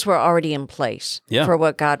skills were already in place Yeah. for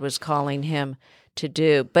what God was calling him to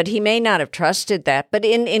do. But he may not have trusted that. But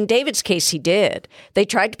in David's case, he did. They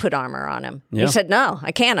tried to put armor on him. Yeah. He said, no,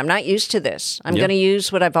 I can't. I'm not used to this. I'm Yeah. going to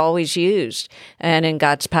use what I've always used. And in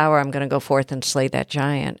God's power, I'm going to go forth and slay that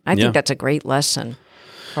giant. I Yeah. think that's a great lesson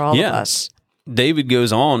for all of us. David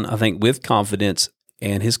goes on, I think, with confidence,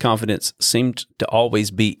 and his confidence seemed to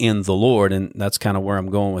always be in the Lord. And that's kind of where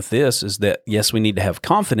I'm going with this, is that, yes, we need to have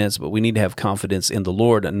confidence, but we need to have confidence in the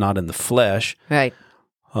Lord and not in the flesh. Right.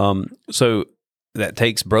 So that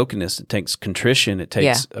takes brokenness, it takes contrition, it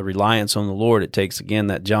takes a reliance on the Lord. It takes, again,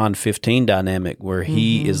 that John 15 dynamic where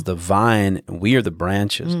he is the vine and we are the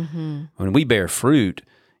branches. When we bear fruit,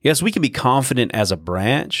 yes, we can be confident as a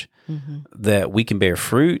branch that we can bear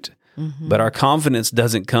fruit, but our confidence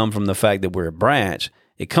doesn't come from the fact that we're a branch.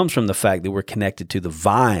 It comes from the fact that we're connected to the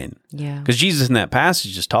vine. Yeah. Because Jesus in that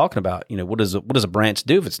passage is talking about, you know, what does a branch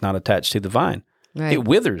do if it's not attached to the vine? Right. It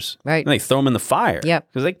withers. Right. And they throw them in the fire. Yep.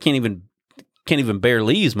 Because they can't even bear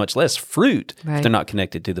leaves, much less fruit, if Right. they're not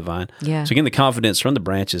connected to the vine. Yeah. So again, the confidence from the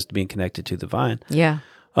branches to being connected to the vine. Yeah.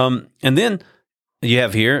 And then you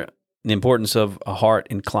have here the importance of a heart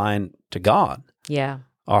inclined to God. Yeah.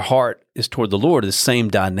 Our heart is toward the Lord. The same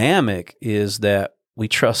dynamic is that we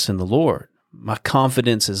trust in the Lord. My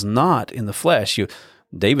confidence is not in the flesh.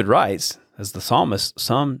 David writes, as the psalmist,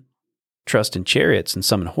 some trust in chariots and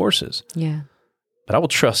some in horses, Yeah. but I will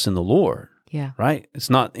trust in the Lord. Yeah. Right? It's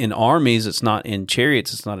not in armies, it's not in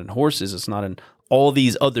chariots, it's not in horses, it's not in all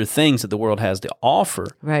these other things that the world has to offer.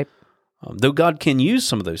 Right. Though God can use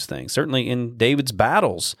some of those things. Certainly in David's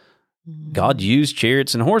battles, God used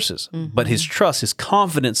chariots and horses, but his trust, his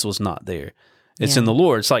confidence was not there. It's in the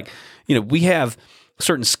Lord. It's like, we have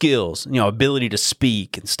certain skills, ability to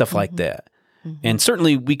speak and stuff like that. And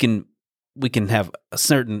certainly we can have a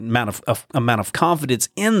certain amount of confidence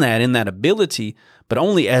in that ability, but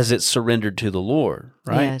only as it's surrendered to the Lord,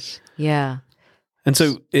 right? Yes. Yeah. And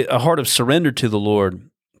so a heart of surrender to the Lord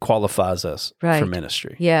qualifies us for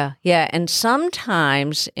ministry. Yeah. Yeah. And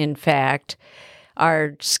sometimes, in fact,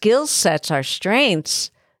 our skill sets, our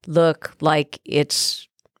strengths look like it's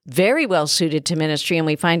very well suited to ministry, and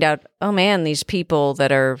we find out, oh man, these people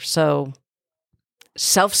that are so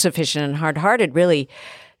self-sufficient and hard-hearted really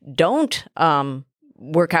don't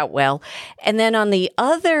work out well. And then on the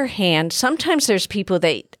other hand, sometimes there's people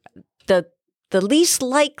that the least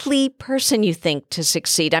likely person you think to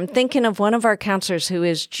succeed. I'm thinking of one of our counselors who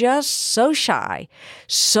is just so shy,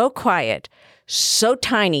 so quiet, so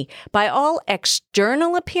tiny. By all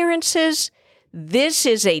external appearances, this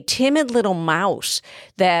is a timid little mouse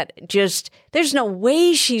that there's no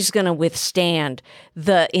way she's going to withstand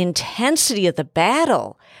the intensity of the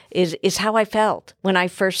battle is how I felt when I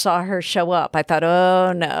first saw her show up. I thought,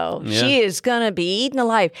 oh no, she is going to be eaten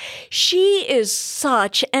alive. She is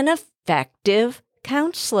such an effective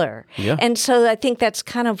counselor. Yeah. And so I think that's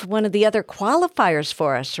kind of one of the other qualifiers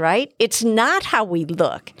for us, right? It's not how we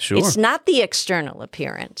look. Sure. It's not the external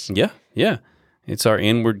appearance. Yeah, yeah. It's our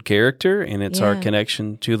inward character, and it's our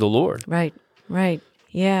connection to the Lord. Right,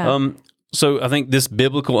 yeah. So I think this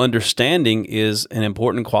biblical understanding is an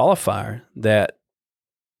important qualifier that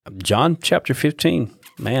John chapter 15,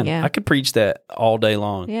 man, I could preach that all day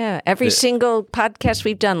long. Yeah, every single podcast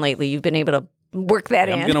we've done lately, you've been able to work that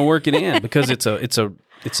in. I'm going to work it in because it's a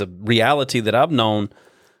reality that I've known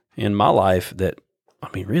in my life that, I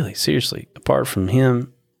mean, really, seriously, apart from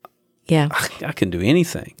Him, I can do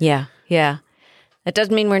anything. Yeah. That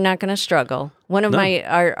doesn't mean we're not going to struggle. One of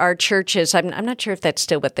our churches, I'm not sure if that's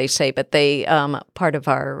still what they say, but they part of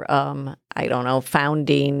our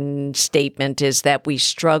founding statement is that we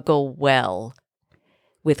struggle well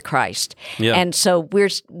with Christ. Yeah. And so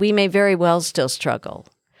we may very well still struggle,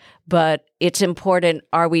 but it's important,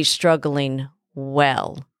 are we struggling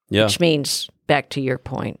well? Yeah. Which means, back to your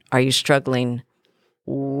point, are you struggling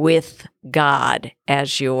with God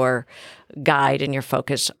as your guide and your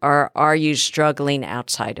focus, or are you struggling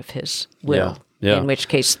outside of His will? Yeah. In which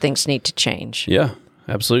case, things need to change. Yeah,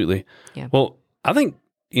 absolutely. Yeah. Well, I think,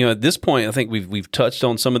 at this point, I think we've touched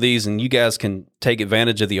on some of these, and you guys can take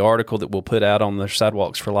advantage of the article that we'll put out on the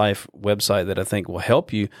Sidewalks for Life website that I think will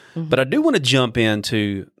help you. Mm-hmm. But I do want to jump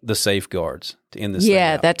into the safeguards to end this thing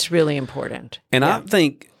out. That's really important. And I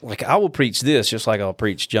think, I will preach this just like I'll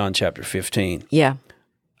preach John chapter 15. Yeah.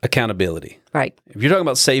 Accountability. Right. If you're talking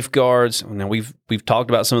about safeguards, now we've talked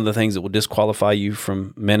about some of the things that will disqualify you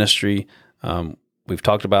from ministry. We've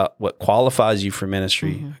talked about what qualifies you for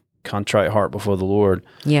ministry, contrite heart before the Lord.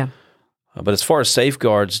 Yeah. But as far as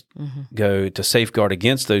safeguards go, to safeguard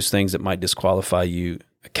against those things that might disqualify you,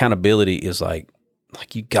 accountability is like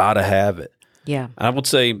you got to have it. Yeah. And I would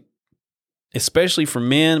say, especially for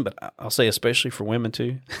men, but I'll say especially for women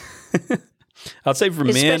too. I'd say for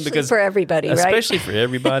men because for everybody, right? Especially for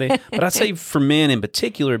everybody, but I'd say for men in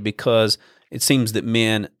particular because it seems that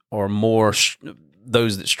men are more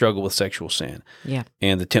those that struggle with sexual sin. Yeah,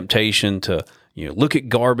 and the temptation to look at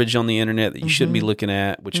garbage on the internet that you shouldn't be looking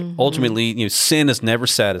at, which ultimately sin is never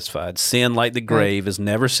satisfied. Sin, like the grave, is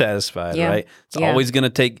never satisfied. Yeah. Right? It's always going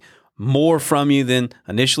to take more from you than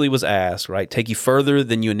initially was asked. Right? Take you further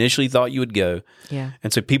than you initially thought you would go. Yeah,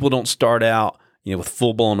 and so people don't start out with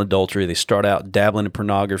full-blown adultery. They start out dabbling in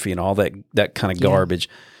pornography and all that kind of garbage.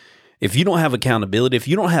 If you don't have accountability, if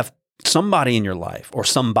you don't have somebody in your life or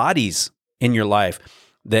somebody's in your life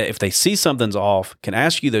that if they see something's off can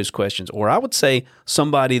ask you those questions, or I would say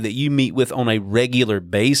somebody that you meet with on a regular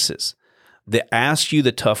basis that asks you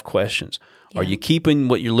the tough questions. Are you keeping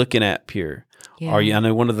what you're looking at pure? Yeah. I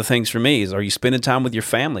know one of the things for me is, are you spending time with your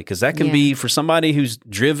family? Because that can be for somebody who's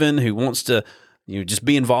driven, who wants to just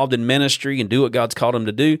be involved in ministry and do what God's called them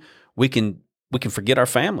to do. We can forget our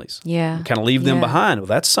families. Yeah. Kind of leave them behind. Well,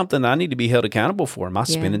 that's something I need to be held accountable for. Am I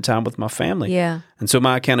spending time with my family? Yeah. And so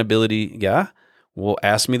my accountability guy will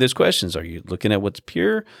ask me those questions. Are you looking at what's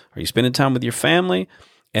pure? Are you spending time with your family?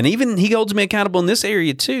 And even he holds me accountable in this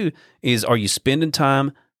area too, is are you spending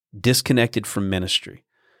time disconnected from ministry?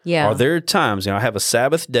 Yeah. Are there times, I have a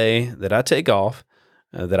Sabbath day that I take off,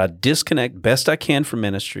 that I disconnect best I can from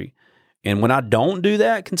ministry. And when I don't do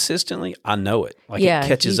that consistently, I know it. It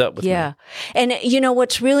catches up with me. Yeah. And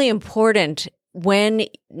what's really important when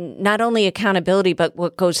not only accountability, but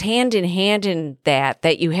what goes hand in hand in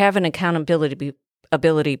that you have an accountability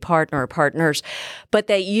accountability partner or partners, but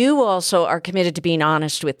that you also are committed to being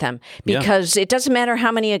honest with them. Because it doesn't matter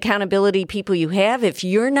how many accountability people you have, if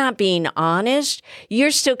you're not being honest,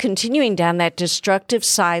 you're still continuing down that destructive,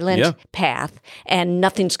 silent path, and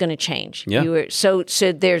nothing's going to change. So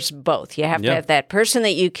there's both. You have to have that person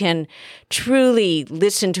that you can truly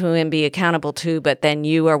listen to and be accountable to, but then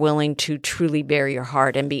you are willing to truly bare your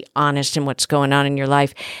heart and be honest in what's going on in your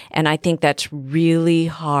life. And I think that's really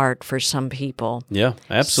hard for some people. Yeah,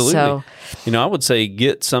 absolutely. So, I would say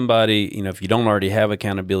get somebody, if you don't already have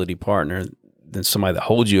accountability partner, then somebody that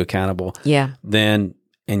holds you accountable. Then,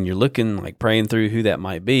 and you're looking like praying through who that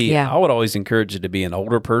might be. I would always encourage it to be an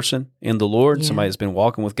older person in the Lord, somebody that's been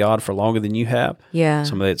walking with God for longer than you have.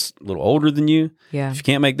 Somebody that's a little older than you. If you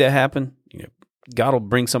can't make that happen, God will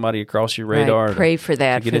bring somebody across your radar. Right. Pray for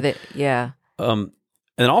that. And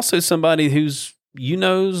also somebody who's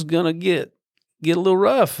is gonna get a little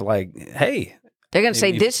rough. Like, hey, they're gonna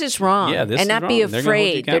say this is wrong, this and not is be wrong.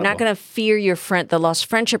 afraid. They're not gonna fear your the lost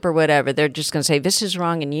friendship or whatever. They're just gonna say this is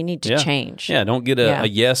wrong, and you need to change. Don't get a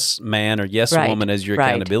yes man or yes woman as your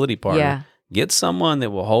accountability partner. Get someone that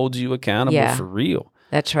will hold you accountable for real.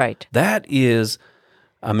 That's right. That is,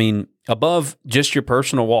 above just your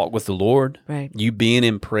personal walk with the Lord, you being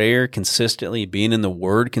in prayer consistently, being in the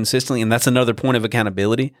Word consistently, and that's another point of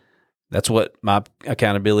accountability. That's what my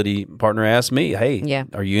accountability partner asked me. Hey,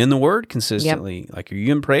 are you in the Word consistently? Like, are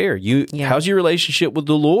you in prayer? How's your relationship with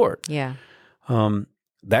the Lord?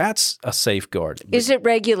 That's a safeguard. Is it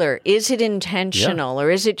regular? Is it intentional?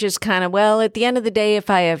 Or is it just kind of, well, at the end of the day, if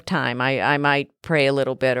I have time, I might pray a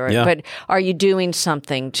little bit. But are you doing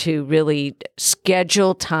something to really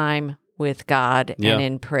schedule time with God and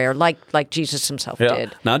in prayer, like Jesus himself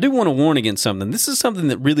did? Now, I do want to warn against something. This is something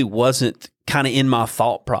that really wasn't kind of in my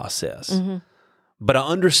thought process. But I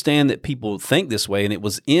understand that people think this way, and it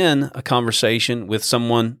was in a conversation with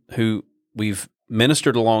someone who we've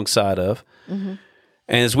ministered alongside of.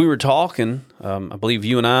 And as we were talking, I believe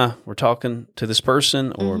you and I were talking to this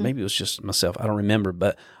person, or maybe it was just myself. I don't remember.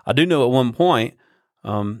 But I do know at one point,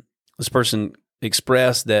 this person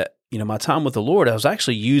expressed that, my time with the Lord, I was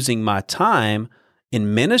actually using my time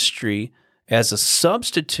in ministry as a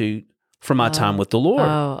substitute for my time with the Lord.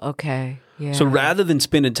 Oh, okay. Yeah. So rather than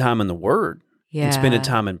spending time in the Word and spending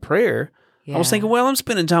time in prayer, I was thinking, well, I'm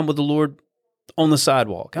spending time with the Lord on the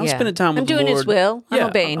sidewalk. I'm spending time with the Lord. I'm doing His will. I'm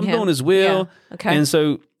obeying Him. I'm doing His will. Yeah. Okay. And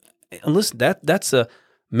so, and listen, that's a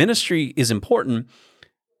ministry is important,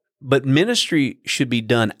 but ministry should be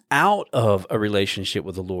done out of a relationship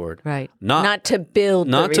with the Lord. Right. Not to build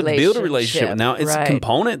the relationship. Not to build a relationship. Now, it's a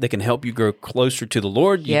component that can help you grow closer to the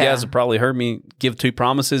Lord. You guys have probably heard me give 2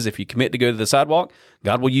 promises. If you commit to go to the sidewalk,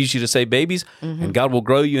 God will use you to save babies, and God will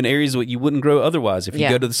grow you in areas that you wouldn't grow otherwise if you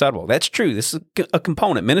go to the sidewalk. That's true. This is a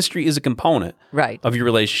component. Ministry is a component of your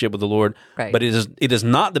relationship with the Lord, but it is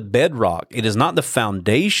not the bedrock. It is not the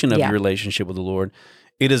foundation of your relationship with the Lord.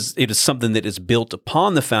 It is something that is built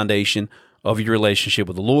upon the foundation of your relationship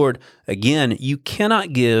with the Lord. Again, you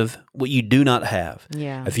cannot give what you do not have.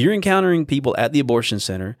 If you're encountering people at the abortion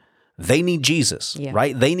center, they need Jesus,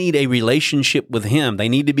 right? They need a relationship with Him. They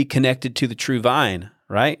need to be connected to the true vine,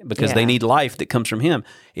 right? Because they need life that comes from Him.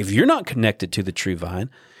 If you're not connected to the true vine,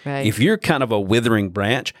 if you're kind of a withering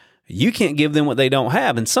branch, you can't give them what they don't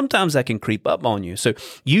have. And sometimes that can creep up on you. So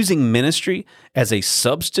using ministry as a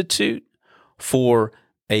substitute for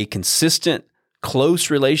a consistent, close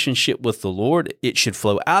relationship with the Lord, it should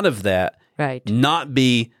flow out of that, not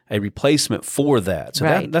be a replacement for that.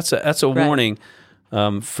 So that's a warning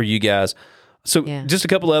for you guys. So just a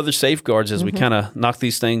couple of other safeguards as we kind of knock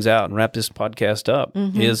these things out and wrap this podcast up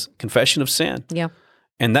is confession of sin.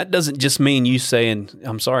 And that doesn't just mean you saying,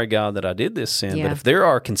 I'm sorry, God, that I did this sin. But if there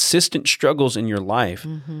are consistent struggles in your life,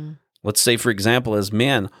 let's say, for example, as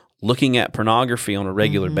men, looking at pornography on a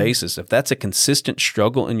regular basis, if that's a consistent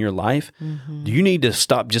struggle in your life, you need to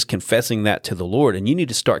stop just confessing that to the Lord, and you need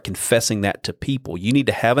to start confessing that to people. You need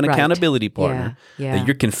to have an accountability partner that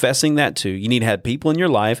you're confessing that to. You need to have people in your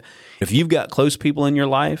life. If you've got close people in your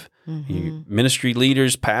life, your ministry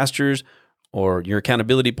leaders, pastors, or your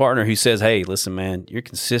accountability partner who says, hey, listen, man, you're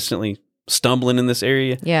consistently stumbling in this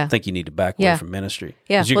area, I think you need to back away from ministry.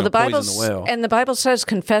 Well, the Bible says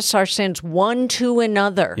confess our sins one to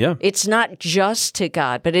another. It's not just to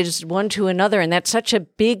God, but it is one to another. And that's such a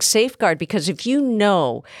big safeguard, because if you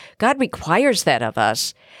know God requires that of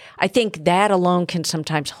us, I think that alone can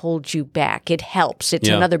sometimes hold you back. It helps. It's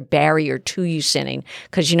another barrier to you sinning,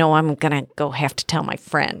 because, I'm going to go have to tell my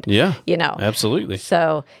friend. Absolutely.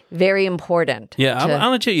 So very important. I'm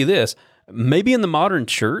going to tell you this. Maybe in the modern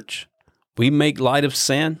church, we make light of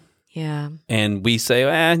sin Yeah. And we say,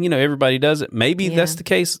 everybody does it. Maybe that's the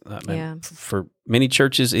case. For many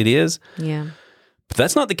churches, it is. Yeah. But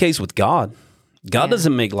that's not the case with God. God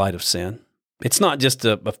doesn't make light of sin. It's not just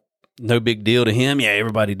a no big deal to him. Yeah,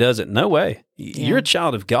 everybody does it. No way. You're a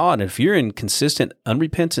child of God. If you're in consistent,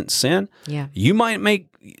 unrepentant sin, you might make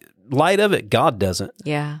light of it. God doesn't.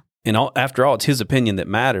 Yeah. And after all, it's his opinion that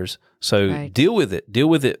matters. So deal with it. Deal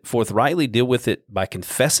with it forthrightly. Deal with it by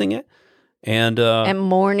confessing it. And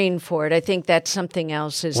mourning for it. I think that's something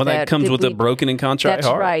else. That comes with a broken and contrite heart.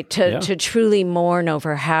 That's right. To truly mourn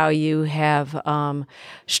over how you have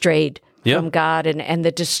strayed from God and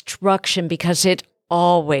the destruction, because it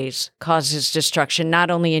always causes destruction, not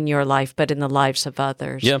only in your life, but in the lives of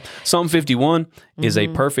others. Yeah. Psalm 51 is a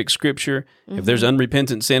perfect scripture. If there's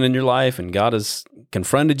unrepentant sin in your life and God has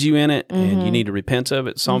confronted you in it and you need to repent of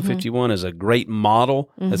it, Psalm 51 is a great model.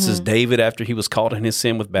 This is David after he was caught in his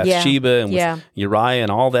sin with Bathsheba and with Uriah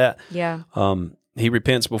and all that. Yeah. He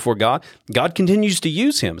repents before God. God continues to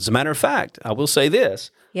use him. As a matter of fact, I will say this,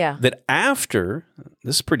 that after,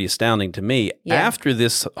 this is pretty astounding to me, after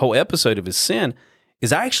this whole episode of his sin,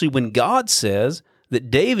 is actually when God says that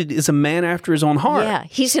David is a man after his own heart. Yeah,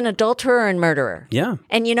 he's an adulterer and murderer. Yeah.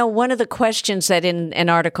 And one of the questions that in an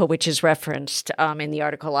article which is referenced in the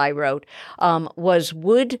article I wrote was,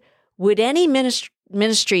 would any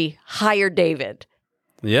ministry hire David?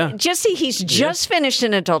 Yeah. Just see, he's just finished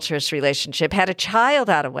an adulterous relationship, had a child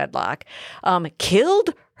out of wedlock,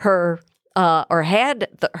 killed her or had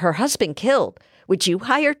her husband killed. Would you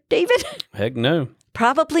hire David? Heck no.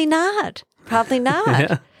 Probably not. Probably not.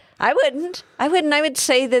 Yeah. I wouldn't. I would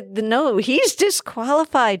say that no, he's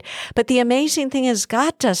disqualified. But the amazing thing is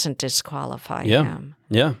God doesn't disqualify him.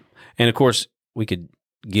 Yeah. And of course, we could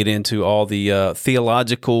get into all the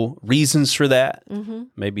theological reasons for that.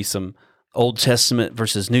 Maybe some Old Testament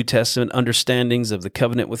versus New Testament understandings of the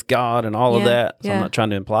covenant with God and all of that. So I'm not trying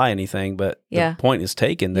to imply anything, but the point is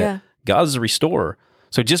taken that God is a restorer.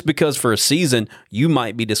 So just because for a season you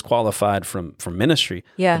might be disqualified from ministry,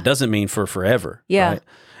 it doesn't mean for forever. Yeah. Right?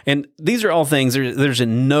 And these are all things, there's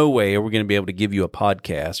in no way we're going to be able to give you a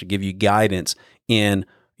podcast or give you guidance in,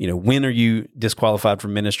 when are you disqualified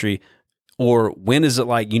from ministry, or when is it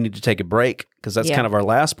like you need to take a break? Because that's kind of our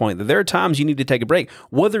last point, that there are times you need to take a break,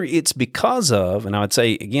 whether it's because of, and I would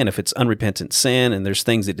say, again, if it's unrepentant sin and there's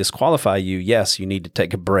things that disqualify you, yes, you need to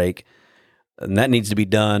take a break. And that needs to be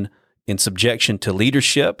done in subjection to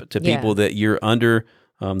leadership, to people that you're under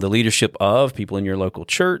the leadership of, people in your local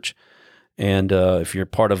church. And if you're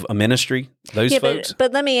part of a ministry, those folks.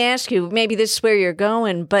 But let me ask you, maybe this is where you're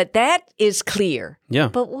going, but that is clear. Yeah.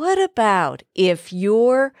 But what about if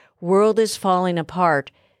your world is falling apart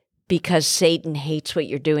because Satan hates what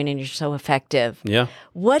you're doing and you're so effective? Yeah.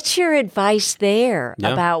 What's your advice there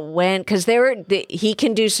about when, because he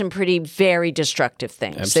can do some very destructive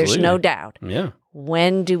things. Absolutely. There's no doubt. Yeah.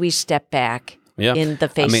 When do we step back in the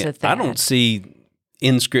face of that? I don't see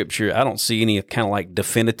in Scripture, I don't see any kind of like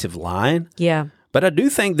definitive line. Yeah. But I do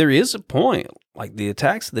think there is a point, like the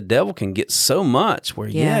attacks of the devil can get so much where,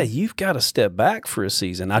 you've got to step back for a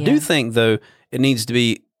season. I do think, though, it needs to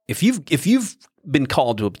be, if you've been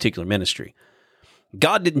called to a particular ministry,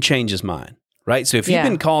 God didn't change his mind, right? So if you've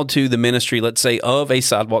been called to the ministry, let's say, of a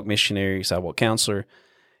sidewalk missionary, sidewalk counselor,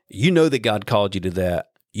 you know that God called you to that.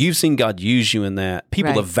 You've seen God use you in that.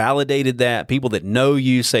 People have validated that. People that know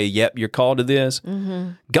you say, yep, you're called to this.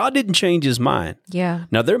 Mm-hmm. God didn't change his mind. Yeah.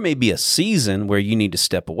 Now, there may be a season where you need to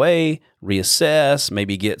step away, reassess,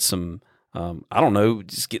 maybe get some,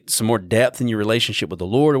 just get some more depth in your relationship with the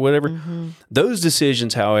Lord or whatever. Mm-hmm. Those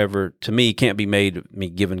decisions, however, to me, can't be made, me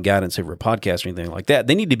giving guidance over a podcast or anything like that.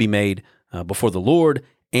 They need to be made before the Lord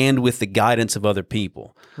and with the guidance of other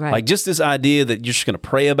people. Right. Like just this idea that you're just going to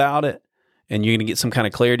pray about it and you're going to get some kind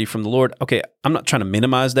of clarity from the Lord. Okay, I'm not trying to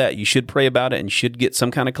minimize that. You should pray about it and you should get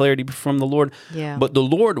some kind of clarity from the Lord. Yeah. But the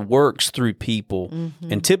Lord works through people.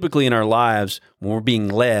 Mm-hmm. And typically in our lives, when we're being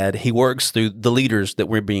led, he works through the leaders that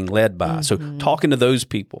we're being led by. Mm-hmm. So talking to those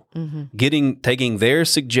people, taking their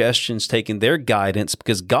suggestions, taking their guidance,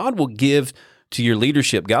 because God will give to your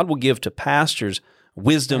leadership, God will give to pastors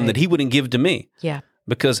wisdom that he wouldn't give to me. Yeah.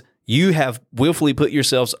 Because you have willfully put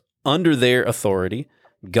yourselves under their authority.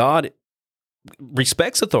 God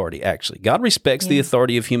respects authority, actually. God respects the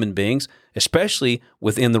authority of human beings, especially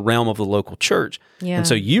within the realm of the local church. Yeah. And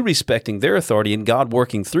so you respecting their authority and God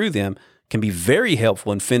working through them can be very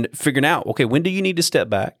helpful in figuring out, okay, when do you need to step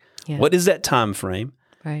back? Yeah. What is that time frame?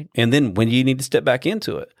 Right. And then when do you need to step back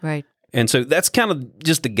into it? Right. And so that's kind of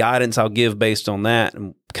just the guidance I'll give based on that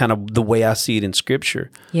and kind of the way I see it in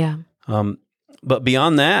Scripture. Yeah. But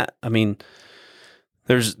beyond that, I mean,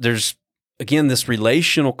 there's again, this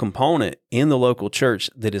relational component in the local church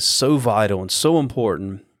that is so vital and so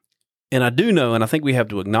important. And I do know, and I think we have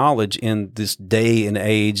to acknowledge in this day and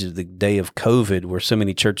age, the day of COVID, where so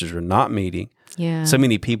many churches are not meeting, so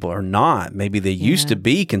many people are not. Maybe they used to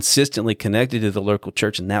be consistently connected to the local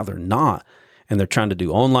church, and now they're not. And they're trying to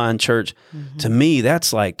do online church. To me,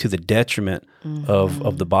 that's like to the detriment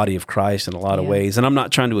of the body of Christ in a lot of ways. And I'm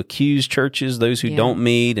not trying to accuse churches, those who don't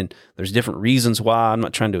meet, and there's different reasons why. I'm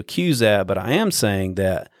not trying to accuse that, but I am saying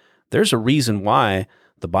that there's a reason why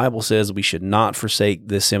the Bible says we should not forsake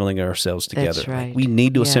the assembling ourselves together. That's right. Like, we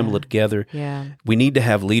need to assemble it together. Yeah. We need to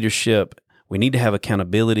have leadership. We need to have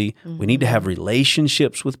accountability. We need to have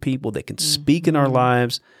relationships with people that can speak in our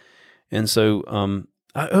lives. And so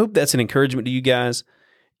I hope that's an encouragement to you guys.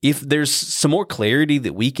 If there's some more clarity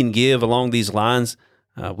that we can give along these lines,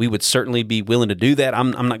 we would certainly be willing to do that.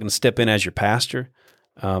 I'm not going to step in as your pastor.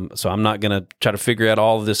 So I'm not going to try to figure out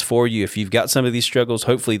all of this for you. If you've got some of these struggles,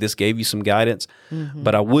 hopefully this gave you some guidance.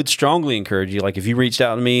 But I would strongly encourage you, like if you reached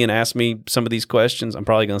out to me and asked me some of these questions, I'm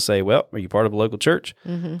probably going to say, well, are you part of a local church?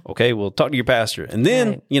 Okay, well, talk to your pastor. And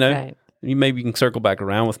then, you maybe can circle back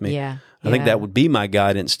around with me. Yeah. I think that would be my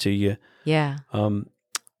guidance to you. Yeah.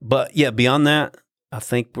 But yeah, beyond that, I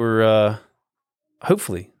think we're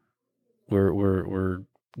hopefully we're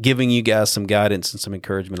giving you guys some guidance and some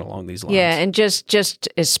encouragement along these lines. Yeah, and just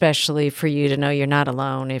especially for you to know you're not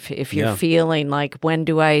alone. If you're feeling like, when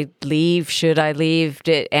do I leave? Should I leave?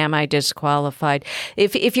 Am I disqualified?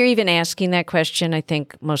 If you're even asking that question, I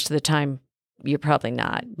think most of the time you're probably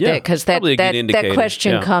not. Yeah, because that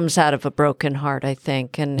question comes out of a broken heart, I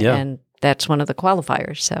think, and that's one of the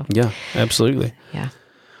qualifiers. So yeah, absolutely. Yeah.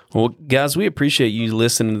 Well, guys, we appreciate you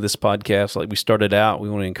listening to this podcast. Like we started out, we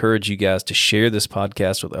want to encourage you guys to share this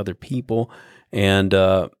podcast with other people. And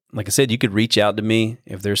like I said, you could reach out to me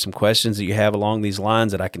if there's some questions that you have along these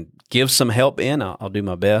lines that I can give some help in. I'll do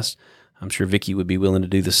my best. I'm sure Vicki would be willing to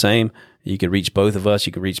do the same. You can reach both of us.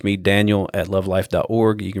 You can reach me, Daniel, at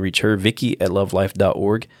lovelife.org. You can reach her, Vicki, at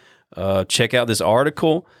lovelife.org. Check out this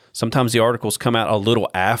article. Sometimes the articles come out a little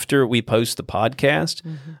after we post the podcast,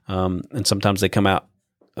 and sometimes they come out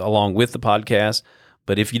along with the podcast.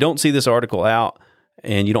 But if you don't see this article out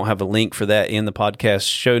and you don't have a link for that in the podcast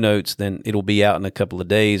show notes, then it'll be out in a couple of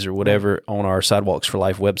days or whatever on our Sidewalks for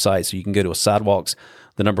Life website. So you can go to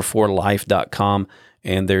sidewalks4life.com,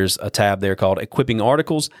 and there's a tab there called Equipping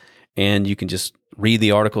Articles, and you can just read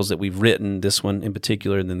the articles that we've written, this one in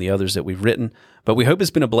particular, and then the others that we've written. But we hope it's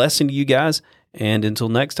been a blessing to you guys, and until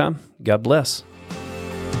next time, God bless.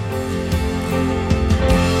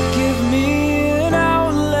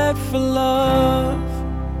 For love,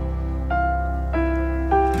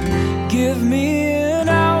 give me an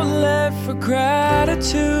outlet for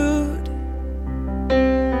gratitude.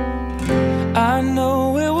 I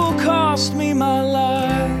know it will cost me my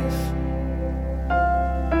life,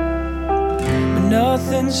 but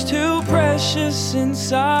nothing's too precious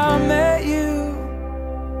since I met you.